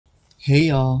Hey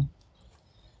y'all,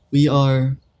 we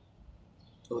are.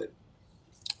 Oh, wait.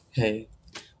 Hey,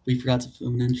 we forgot to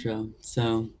film an intro,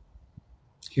 so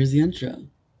here's the intro.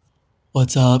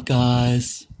 What's up,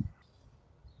 guys?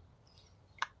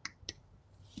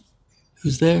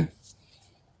 Who's there?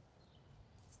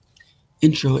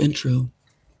 Intro.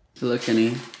 Hello,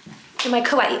 Kenny. In my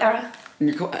kawaii era. In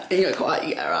your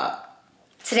kawaii era.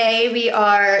 Today we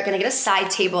are gonna get a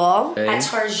side table at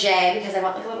Target because I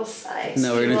want like a little side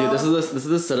No, we're gonna table. do this is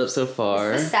the setup so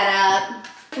far. This is the setup.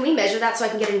 Can we measure that so I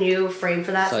can get a new frame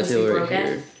for that Side since we table broke right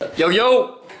it? here.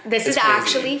 Yo! This is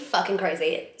actually fucking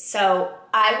crazy. So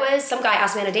some guy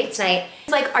asked me on a date tonight.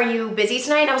 He's like, are you busy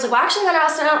tonight? And I was like, well, actually I got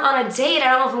asked out on a date.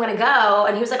 I don't know if I'm gonna go.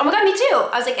 And he was like, oh my God, me too.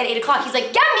 I was like, at 8 o'clock. He's like,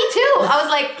 yeah, me too. I was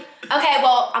like, okay,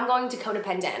 well, I'm going to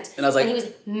codependent. And I was like, and he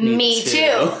was, me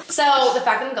too. So the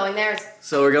fact that I'm going there is...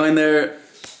 So we're going there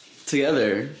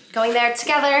together. Going there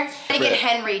together. To get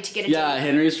Henry to get a date. Yeah,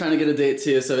 Henry's trying to get a date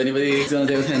too, so if anybody's on a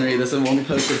date with Henry, this one won't be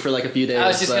posted for like a few days. I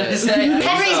was just gonna say.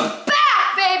 Henry's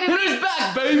back, baby! Henry's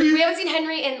back, baby! We haven't seen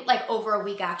Henry in like over a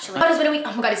week actually. But it's been a week.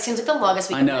 Oh my God, it seems like the longest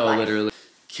week I of my know, life. literally.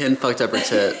 Ken fucked up her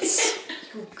tits.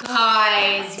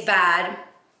 Guys, bad.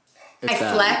 It's I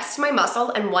bad. flexed my muscle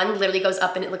and one literally goes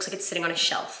up and it looks like it's sitting on a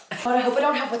shelf. But I hope I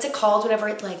don't have, what's it called whenever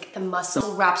it like the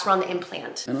muscle wraps around the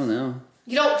implant? I don't know.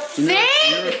 You don't You think?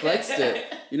 never flexed it.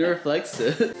 You never flexed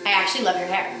it. I actually love your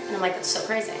hair. And I'm like, that's so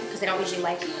crazy because they don't usually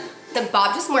like it. The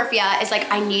bob dysmorphia is like,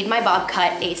 I need my bob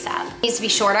cut ASAP. It needs to be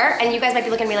shorter and you guys might be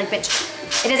looking at me like, bitch,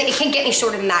 it can't get any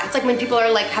shorter than that. It's like when people are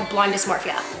like, have blonde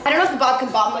dysmorphia. I don't know if the bob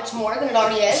can bob much more than it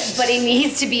already is, but it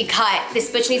needs to be cut.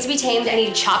 This bitch needs to be tamed. I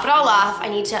need to chop it all off. I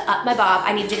need to up my bob.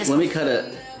 I need to do this. Let me cut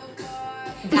it.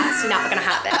 That's not gonna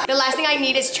happen. The last thing I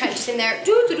need is Trent just in there.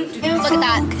 Look at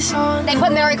that. They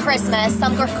put Merry Christmas,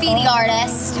 some graffiti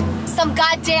artist, some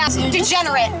goddamn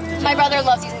degenerate. My brother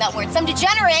loves using that word. Some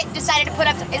degenerate decided to put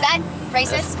up, is that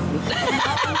racist?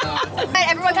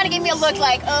 Everyone kind of gave me a look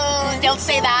like, oh, don't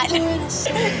say that.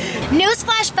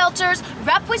 Newsflash, Felters,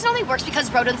 rat poison only works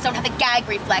because rodents don't have a gag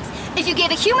reflex. If you gave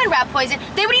a human rat poison,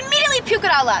 they would immediately puke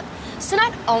it all up. So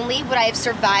not only would I have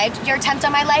survived your attempt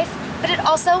on my life, but it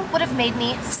also would have made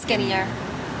me skinnier.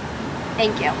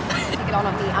 Thank you. Take it all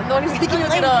on me. I'm the one who's gonna get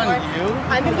blamed for it.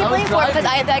 I'm gonna get blamed for it because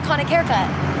I have the iconic haircut.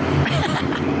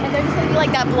 And they're just gonna be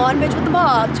like, that blonde bitch with the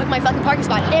bob took my fucking parking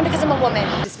spot, and because I'm a woman.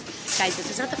 Guys,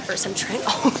 this is not the first time Trent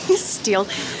always steal.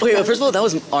 Okay, well, first of all, that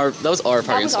was our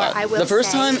parking spot. I will the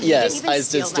first say, time, you yes, didn't even I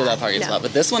did steal that parking spot,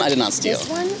 but this one I did not steal. This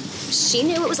one, she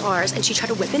knew it was ours, and she tried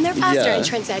to whip in there faster, Yeah. and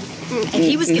Trent said, and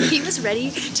he was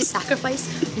ready to sacrifice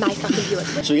my fucking Buick.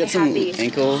 Should we get some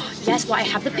ankle? Yes, well, I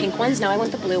have the pink ones, now I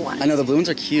want the blue ones. I know, the blue ones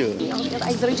are cute.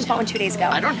 I literally just bought one 2 days ago.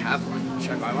 I don't have one.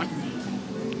 Should I buy one?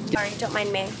 Sorry, don't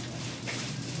mind me.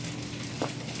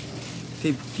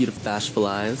 Okay, beautiful bashful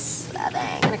eyes. And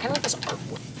I kind of like this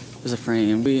artwork. There's a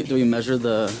frame. Do we measure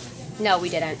the... No, we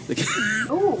didn't.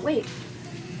 Oh, wait.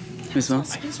 Can we smell?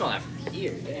 I can smell that from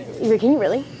here. Damn. Can you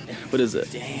really? What is it?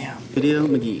 Damn. Video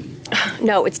McGee.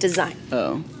 No, it's design.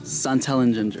 Oh, Santel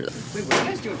and Ginger. Wait, what are you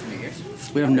guys doing for New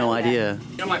Year's? We have no idea.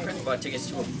 You know, my friends bought tickets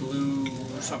to a blue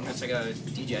something that's like a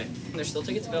DJ. And there's still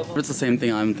tickets available. But it's the same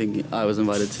thing I'm thinking I was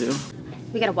invited to.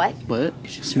 We got a what? What?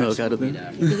 Smoke out of Weed there?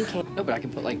 after. You can't. No, but I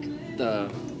can put like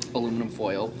the aluminum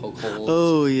foil, poke holes.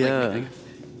 Oh, like, yeah. everything.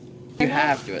 You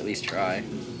have to at least try.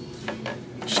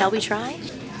 Shall we try?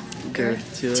 Go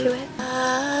to To it. it.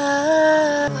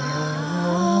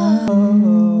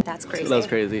 That's crazy. That was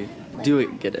crazy. Do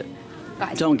it, get it.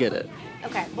 Guys. Don't get it.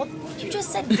 Okay, well, you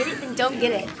just said get it, then don't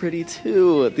get it. Pretty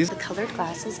too. These. The colored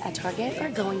glasses at Target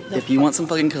are going the If you want some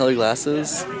fucking colored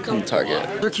glasses, come to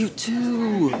Target. They're cute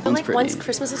too. I feel One's like pretty. once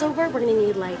Christmas is over, we're gonna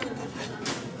need like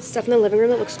stuff in the living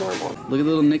room that looks normal. Look at the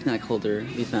little knickknack holder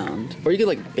we found. Or you could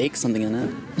like bake something in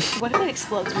it. What if it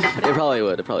explodes when you put It it? probably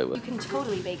would. It probably You would. can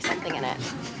totally bake something in it.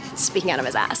 Speaking out of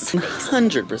his ass.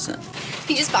 100%.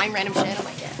 You just buying random shit. I'm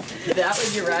like, yeah. That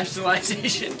was your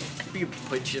rationalization. You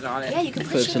put shit on it. Yeah, you can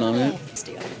Put shit on it.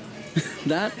 Steal.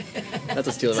 That's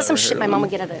a steal. That's some shit my mom would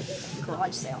get at a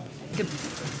garage sale.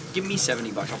 Give me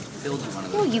 $70. I'll build you one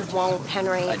of No, those. you won't,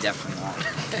 Henry. I definitely won't.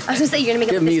 I was gonna say you're gonna make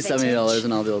it Give look me this vintage. $70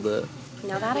 and I'll build it.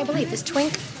 Now that I believe. This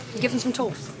twink, give him some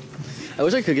tools. I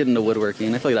wish I could get into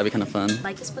woodworking. I feel like that'd be kind of fun.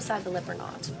 Like this beside the lip or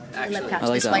not? Actually, the lip couch. I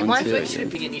like This that white one one? too.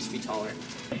 But it needs to be taller.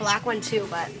 The black one too,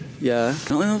 but Yeah. I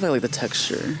don't know if I like the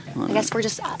texture on I guess we're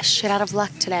just shit out of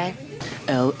luck today.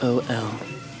 LOL.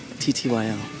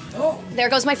 TTYL. Oh! There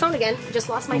goes my phone again. I just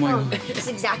lost my Oh my phone. God. This is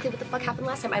exactly what the fuck happened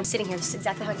last time. I was sitting here. This is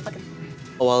exactly how I fucking...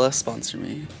 Awala, sponsor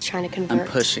me. He's trying to convert. I'm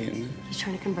pushing. He's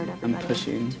trying to convert everybody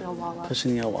pushing. to a Awala.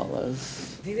 Pushing the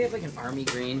Awalas. I think they have like an army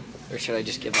green, or should I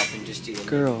just give up and just do the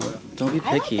Girl, navy blue? don't be picky.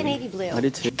 I like the navy blue. I do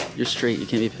too. You're straight, you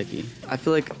can't be picky. I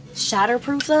feel like,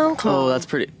 Shatterproof though? Come oh, on. that's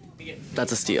pretty.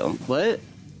 That's a steal. What?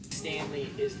 Stanley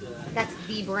is the... That's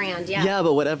the brand, yeah. Yeah,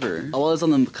 but whatever. Awala's on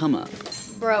the come up.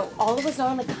 Bro, all of us not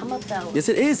on the come up though. Yes,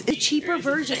 it is. The cheaper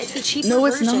version. It's the cheaper No,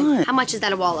 it's version. not. How much is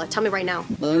that Awala? Tell me right now.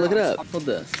 Let me look it up. Hold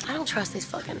this. I don't trust this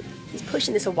fucking. He's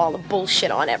pushing this Awala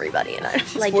bullshit on everybody, and I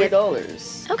don't like it.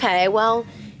 $40. Okay, well,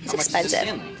 it's How much is the expensive.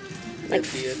 Stanley? Like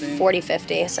 50, I think. 40,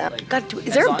 50. So, Like, God,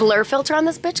 is there a blur filter on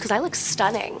this bitch? Because I look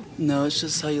stunning. No, it's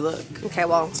just how you look. Okay,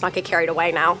 well, let's not get carried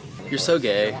away now. You're so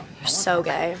gay. You're so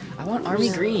gay. I want army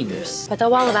green. Put the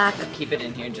Awala back. Keep it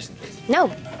in here just in case. No,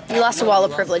 you lost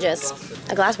Awala privileges.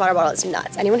 A glass water bottle is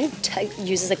nuts. Anyone who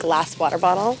uses a glass water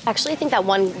bottle. Actually, I think that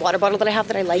one water bottle that I have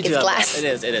that I like is glass. It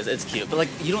is. It's cute. But like,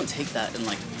 you don't take that in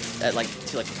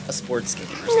to a sports game or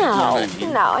something. You know No, what I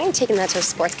mean? no, I ain't taking that to a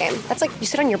sports game. That's like you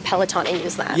sit on your Peloton and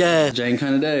use that. Yeah, Jane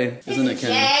kind of day, isn't it,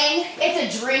 Ken? Jang,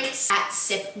 it's a drink at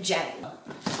sip Jang.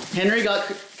 Henry got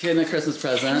Ken a Christmas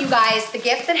present. You guys, the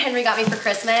gift that Henry got me for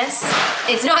Christmas,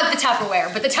 it's not the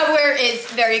Tupperware, but the Tupperware is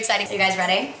very exciting. Are you guys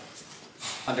ready?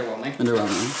 Underwhelming.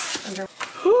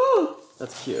 Underwhelming.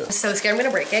 That's cute. I'm so scared I'm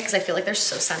gonna break it because I feel like they're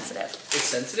so sensitive. It's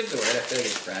sensitive to word. I feel like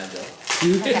it's fragile.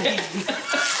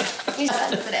 He's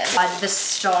sensitive. The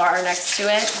star next to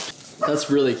it. That's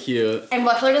really cute. And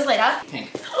what color does it light up? Pink.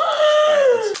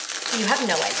 You have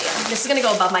no idea. This is gonna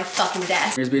go above my fucking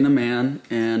desk. Here's being a man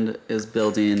and is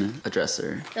building a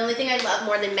dresser. The only thing I love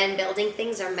more than men building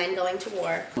things are men going to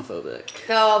war. Homophobic.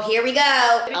 Oh, here we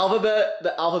go. The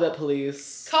alphabet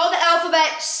police. Call the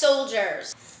alphabet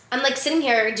soldiers. I'm like sitting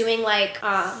here doing like,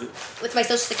 with my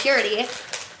social security.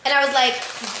 And I was like,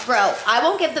 bro, I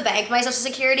won't give the bank my social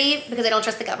security because I don't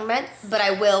trust the government, but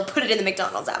I will put it in the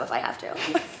McDonald's app if I have to.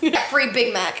 Free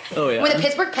Big Mac. Oh, yeah. When the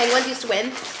Pittsburgh Penguins used to win,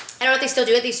 I don't know if they still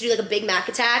do it, they used to do like a Big Mac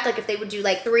attack. Like if they would do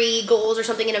like 3 goals or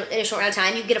something in a short amount of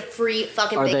time, you'd get a free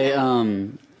fucking Are Big they Mac.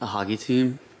 a hockey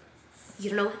team?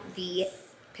 You don't know the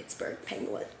Pittsburgh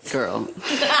Penguins. Girl.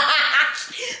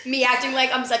 Me acting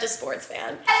like I'm such a sports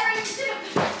fan.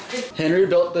 Henry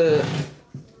built the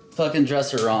fucking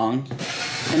dresser wrong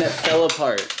and it fell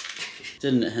apart.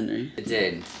 Didn't it, Henry? It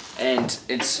did. And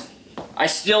I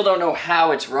still don't know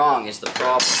how it's wrong is the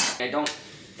problem. I don't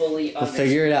fully We'll understand.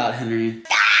 figure it out, Henry.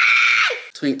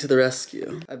 Twink to the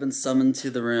rescue. I've been summoned to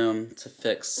the room to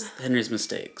fix Henry's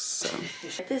mistakes, so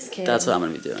This kid. that's what I'm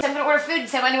gonna be doing. I'm gonna order food,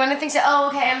 so anyone thinks that, oh,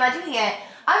 okay, I'm not doing it.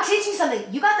 I'm teaching you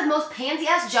something. You got the most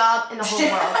pansy-ass job in the whole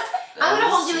world. I'm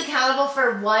gonna hold you accountable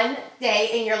for one day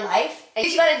in your life. And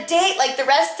if you got a date like the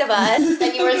rest of us,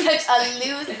 and you were such a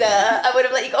loser, I would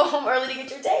have let you go home early to get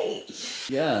your date.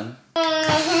 Yeah.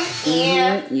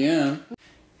 Yeah. Yeah.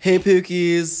 Hey,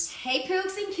 Pookies. Hey,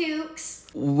 Pooks and Kooks.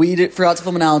 We forgot to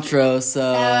film an outro, so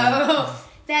Oh.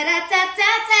 Da da da da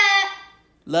da.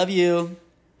 love you.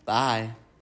 Bye.